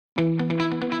The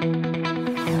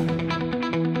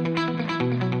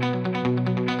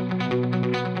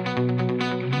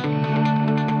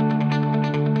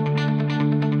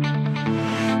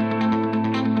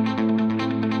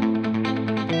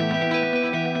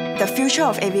future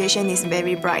of aviation is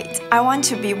very bright. I want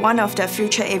to be one of the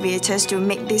future aviators to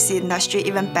make this industry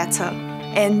even better.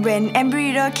 And when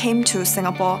Embry-Riddle came to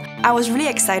Singapore, I was really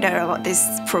excited about this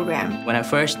program. When I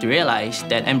first realized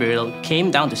that Embry-Riddle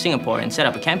came down to Singapore and set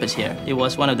up a campus here, it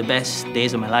was one of the best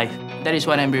days of my life. That is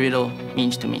what Embry-Riddle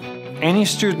means to me. Any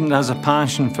student that has a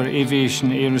passion for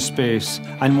aviation aerospace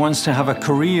and wants to have a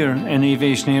career in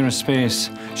aviation aerospace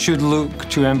should look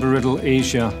to Embry-Riddle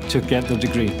Asia to get their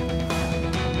degree.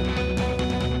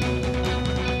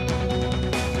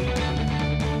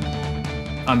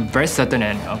 I'm very certain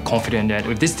and confident that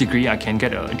with this degree I can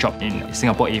get a job in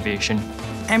Singapore aviation.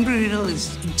 Embry-Riddle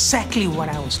is exactly what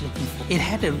I was looking for. It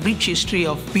had a rich history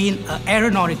of being an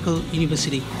aeronautical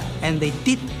university, and they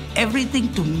did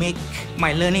everything to make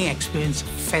my learning experience a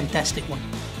fantastic one.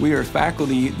 We are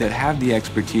faculty that have the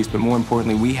expertise, but more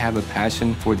importantly, we have a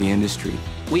passion for the industry.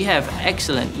 We have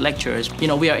excellent lecturers.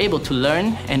 We are able to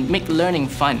learn and make learning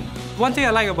fun. One thing I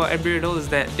like about Embry-Riddle is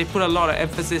that they put a lot of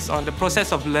emphasis on the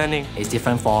process of learning. It's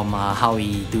different from how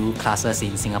we do classes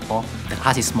in Singapore. The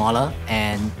class is smaller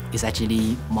and it's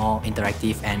actually more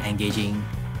interactive and engaging.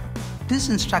 These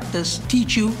instructors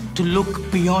teach you to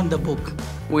look beyond the book.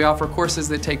 We offer courses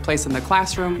that take place in the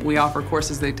classroom. We offer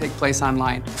courses that take place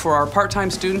online. For our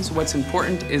part-time students, what's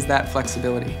important is that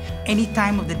flexibility. Any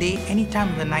time of the day, any time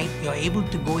of the night, you're able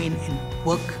to go in and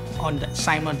work on the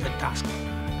assignment, the task.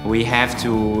 We have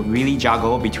to really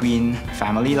juggle between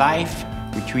family life,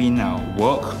 between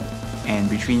work, and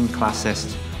between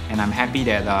classes. And I'm happy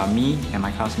that me and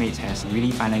my classmates has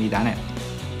really finally done it.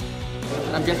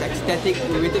 I'm just ecstatic.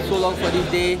 We waited so long for this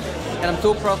day, and I'm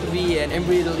so proud to be an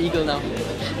Embry-Riddle Eagle now.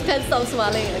 Can't stop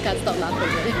smiling and I can't stop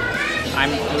laughing.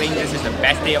 I'm feeling this is the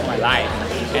best day of my life,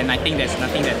 and I think there's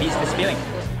nothing that beats this feeling.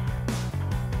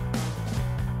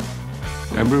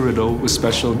 Embry-Riddle is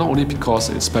special not only because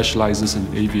it specializes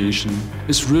in aviation,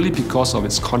 it's really because of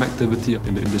its connectivity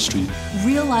in the industry.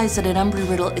 Realize that at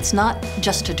Embry-Riddle, it's not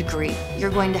just a degree.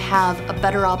 You're going to have a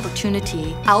better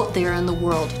opportunity out there in the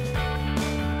world.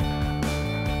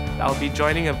 I'll be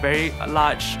joining a very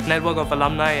large network of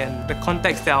alumni, and the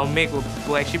contacts that I'll make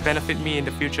will actually benefit me in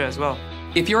the future as well.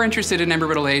 If you're interested in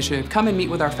Embry-Riddle Asia, come and meet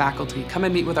with our faculty, come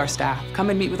and meet with our staff, come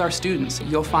and meet with our students.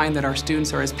 You'll find that our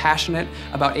students are as passionate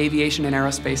about aviation and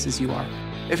aerospace as you are.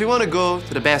 If you want to go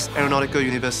to the best aeronautical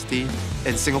university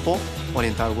in Singapore or the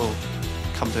entire world,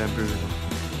 come to Embry-Riddle.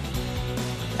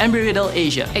 Embry-Riddle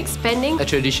Asia. Expanding a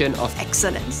tradition of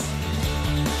excellence.